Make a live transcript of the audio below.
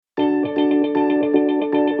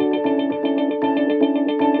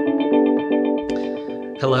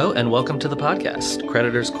Hello and welcome to the podcast,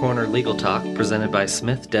 Creditors Corner Legal Talk, presented by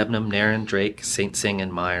Smith, Debnam, Nairn, Drake, St. Sing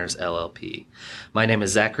 & Myers, LLP. My name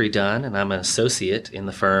is Zachary Dunn, and I'm an associate in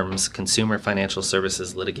the firm's Consumer Financial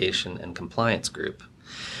Services Litigation and Compliance Group.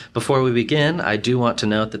 Before we begin, I do want to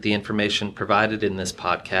note that the information provided in this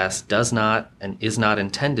podcast does not and is not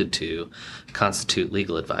intended to constitute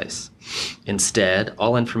legal advice. Instead,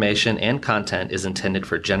 all information and content is intended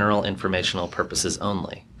for general informational purposes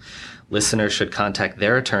only. Listeners should contact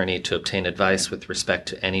their attorney to obtain advice with respect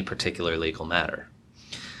to any particular legal matter.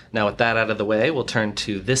 Now, with that out of the way, we'll turn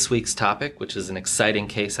to this week's topic, which is an exciting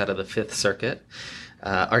case out of the Fifth Circuit.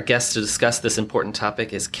 Our guest to discuss this important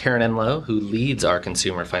topic is Karen Enlow, who leads our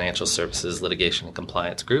Consumer Financial Services Litigation and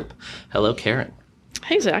Compliance Group. Hello, Karen.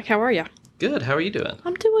 Hey, Zach. How are you? Good. How are you doing?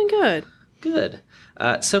 I'm doing good. Good.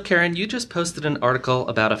 So, Karen, you just posted an article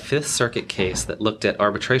about a Fifth Circuit case that looked at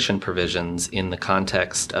arbitration provisions in the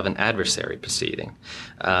context of an adversary proceeding.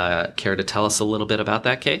 Care to tell us a little bit about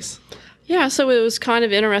that case? Yeah, so it was kind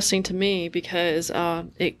of interesting to me because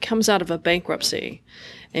it comes out of a bankruptcy,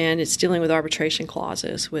 and it's dealing with arbitration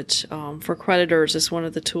clauses, which for creditors is one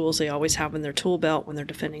of the tools they always have in their tool belt when they're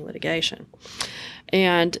defending litigation.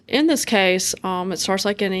 And in this case, it starts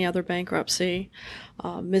like any other bankruptcy.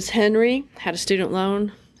 Ms. Henry had a student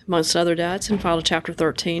loan, amongst other debts, and filed a Chapter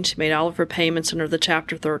 13. She made all of her payments under the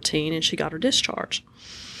Chapter 13, and she got her discharge.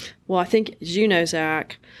 Well, I think, as you know,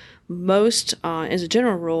 Zach, most, as a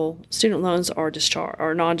general rule, student loans are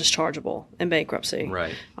non-dischargeable in bankruptcy.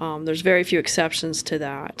 Right. There's very few exceptions to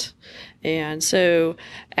that. And so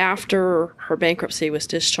after her bankruptcy was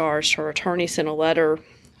discharged, her attorney sent a letter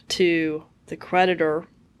to the creditor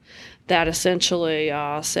that essentially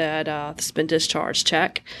said, this has been discharged,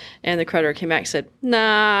 check. And the creditor came back and said,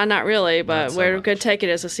 nah, not really, but we're going to take it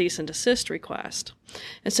as a cease and desist request.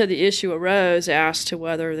 And so the issue arose as to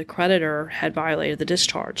whether the creditor had violated the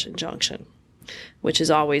discharge injunction, which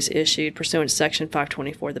is always issued pursuant to Section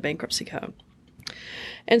 524 of the Bankruptcy Code.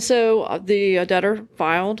 And so the debtor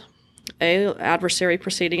filed an adversary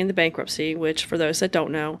proceeding in the bankruptcy, which, for those that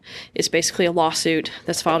don't know, is basically a lawsuit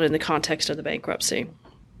that's filed in the context of the bankruptcy,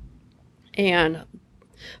 and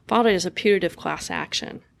filed it as a putative class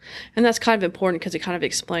action. And that's kind of important because it kind of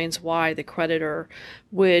explains why the creditor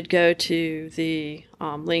would go to the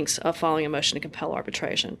lengths of filing a motion to compel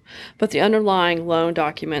arbitration. But the underlying loan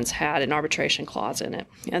documents had an arbitration clause in it.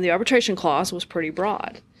 And the arbitration clause was pretty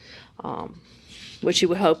broad, which you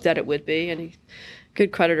would hope that it would be. Any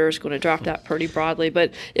good creditor is going to drop that pretty broadly.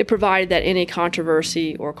 But it provided that any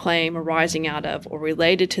controversy or claim arising out of or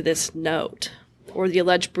related to this note or the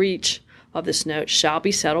alleged breach of this note shall be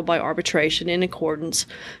settled by arbitration in accordance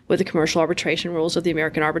with the commercial arbitration rules of the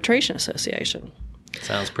American Arbitration Association.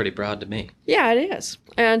 Sounds pretty broad to me. Yeah, it is.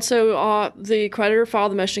 And so the creditor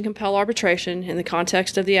filed the motion to compel arbitration in the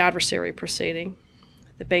context of the adversary proceeding.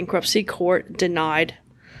 The bankruptcy court denied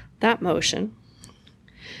that motion.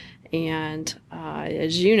 And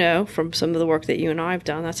as you know from some of the work that you and I have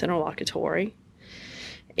done, that's interlocutory.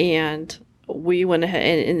 And we went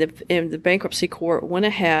ahead, and the bankruptcy court went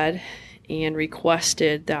ahead and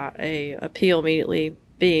requested that a appeal immediately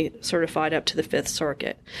be certified up to the Fifth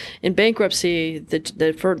Circuit. In bankruptcy,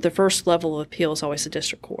 the first level of appeal is always the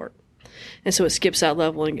district court. And so it skips that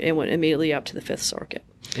level and went immediately up to the Fifth Circuit.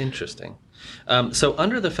 Interesting. So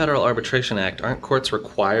under the Federal Arbitration Act, aren't courts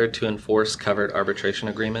required to enforce covered arbitration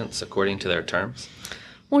agreements according to their terms?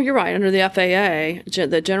 Well, you're right. Under the FAA,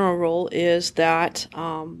 the general rule is that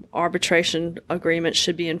arbitration agreements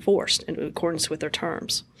should be enforced in accordance with their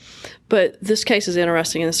terms. But this case is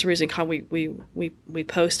interesting, and this is the reason how we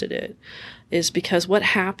posted it, is because what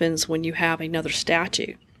happens when you have another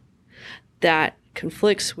statute that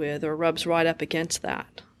conflicts with or rubs right up against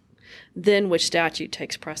that, then which statute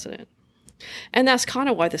takes precedent? And that's kind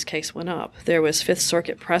of why this case went up. There was Fifth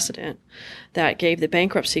Circuit precedent that gave the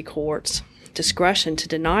bankruptcy courts discretion to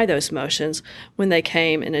deny those motions when they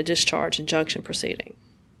came in a discharge injunction proceeding.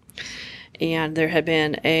 And there had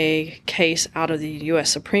been a case out of the U.S.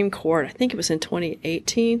 Supreme Court, I think it was in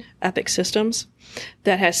 2018, Epic Systems,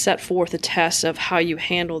 that has set forth a test of how you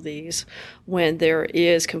handle these when there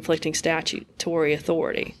is conflicting statutory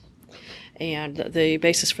authority. And the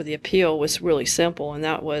basis for the appeal was really simple, and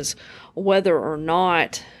that was whether or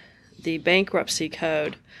not the bankruptcy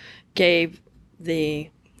code gave the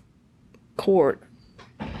court,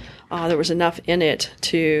 there was enough in it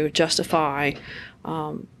to justify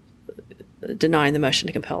denying the motion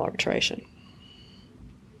to compel arbitration.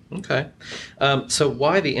 Okay. So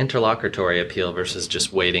why the interlocutory appeal versus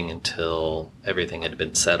just waiting until everything had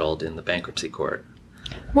been settled in the bankruptcy court?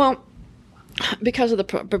 Well, because of the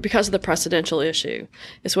precedential issue,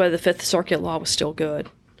 is whether the Fifth Circuit law was still good.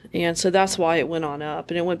 And so that's why it went on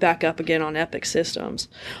up, and it went back up again on Epic Systems.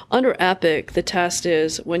 Under Epic, the test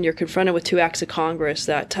is when you're confronted with two acts of Congress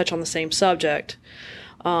that touch on the same subject,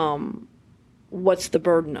 what's the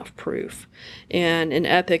burden of proof? And in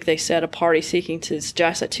Epic, they said a party seeking to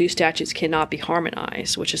suggest that two statutes cannot be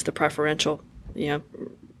harmonized, which is the preferential,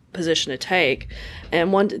 position to take,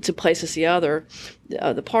 and one to place as the other.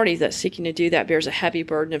 The party that's seeking to do that bears a heavy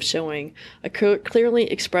burden of showing a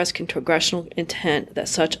clearly expressed congressional intent that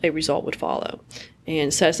such a result would follow,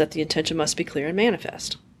 and says that the intention must be clear and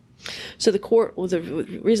manifest. So the court,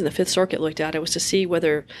 the reason the Fifth Circuit looked at it was to see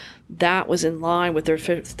whether that was in line with their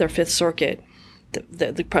Fifth Circuit,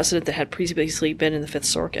 the precedent that had previously been in the Fifth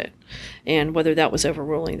Circuit, and whether that was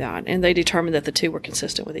overruling that. And they determined that the two were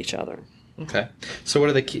consistent with each other. Okay. So what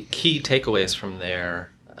are the key takeaways from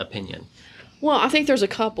their opinion? Well, I think there's a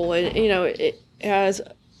couple. And, as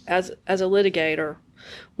a litigator,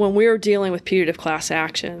 when we're dealing with putative class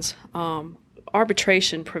actions,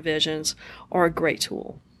 arbitration provisions are a great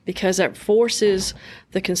tool because that forces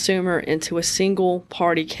the consumer into a single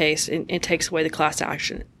party case and takes away the class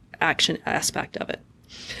action aspect of it.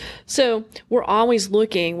 So we're always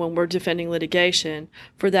looking, when we're defending litigation,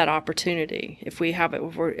 for that opportunity. If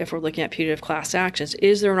we're looking at putative class actions,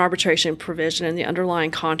 is there an arbitration provision in the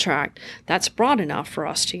underlying contract that's broad enough for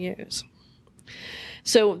us to use?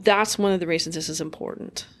 So that's one of the reasons this is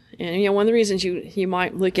important. And one of the reasons you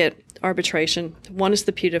might look at arbitration, one is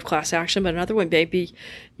the putative class action, but another one may be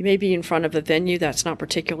you may be in front of a venue that's not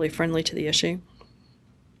particularly friendly to the issue.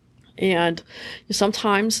 And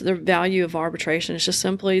sometimes the value of arbitration is just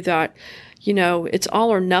simply that, it's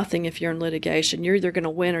all or nothing if you're in litigation. You're either going to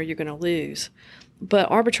win or you're going to lose. But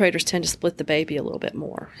arbitrators tend to split the baby a little bit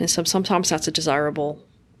more. And sometimes that's a desirable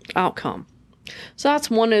outcome. So that's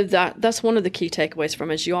one of the key takeaways from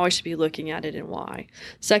it, is you always should be looking at it and why.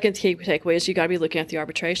 Second key takeaway is you got to be looking at the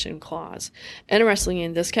arbitration clause. Interestingly,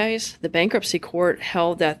 in this case, the bankruptcy court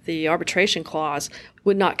held that the arbitration clause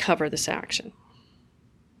would not cover this action.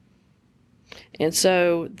 And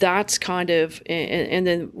so that's kind of, and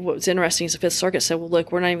then what's interesting is the Fifth Circuit said, well,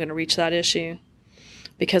 look, we're not even going to reach that issue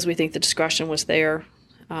because we think the discretion was there.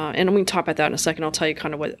 And we can talk about that in a second. I'll tell you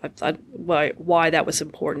kind of why that was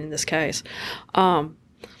important in this case. But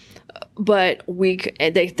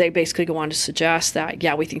they basically go on to suggest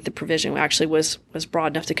that, we think the provision actually was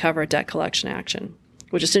broad enough to cover a debt collection action,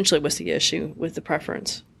 which essentially was the issue with the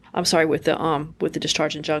preference. With the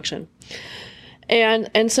discharge injunction.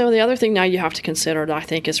 And so the other thing now you have to consider that I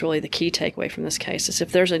think is really the key takeaway from this case is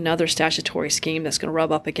if there's another statutory scheme that's going to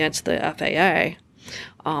rub up against the FAA,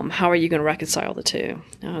 how are you going to reconcile the two?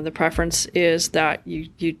 The preference is that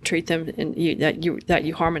you treat them and that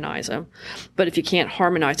you harmonize them. But if you can't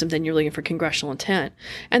harmonize them, then you're looking for congressional intent.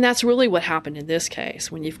 And that's really what happened in this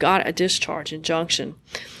case. When you've got a discharge injunction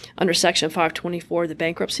under Section 524 of the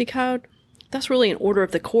Bankruptcy Code, that's really an order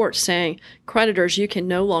of the court saying, creditors, you can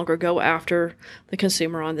no longer go after the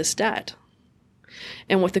consumer on this debt.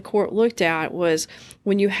 And what the court looked at was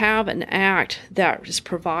when you have an act that is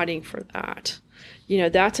providing for that,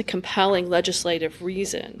 that's a compelling legislative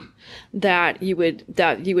reason that you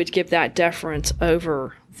would give that deference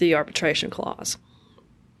over the arbitration clause.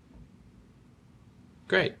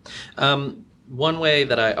 Great. One way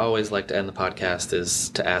that I always like to end the podcast is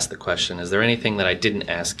to ask the question, is there anything that I didn't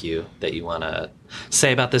ask you that you want to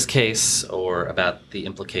say about this case or about the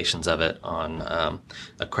implications of it on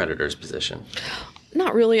a creditor's position?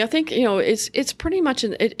 Not really. I think, it's pretty much,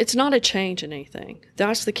 it's not a change in anything.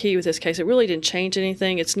 That's the key with this case. It really didn't change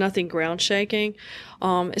anything. It's nothing ground shaking.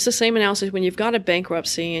 It's the same analysis when you've got a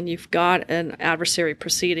bankruptcy and you've got an adversary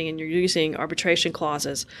proceeding and you're using arbitration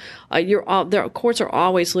clauses. The courts are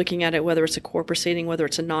always looking at it, whether it's a court proceeding, whether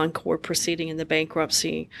it's a non-court proceeding in the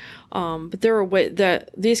bankruptcy. But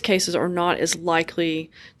these cases are not as likely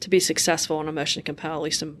to be successful on a motion to compel, at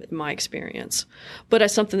least in my experience. But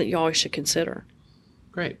it's something that you always should consider.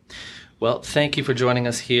 Great. Well, thank you for joining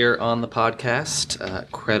us here on the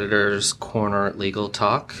podcast, Creditors Corner Legal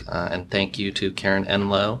Talk. And thank you to Karen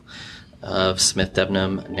Enlow of Smith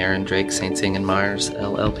Debenham, Nairn, Drake, St. Cyng & Myers,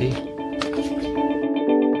 LLP.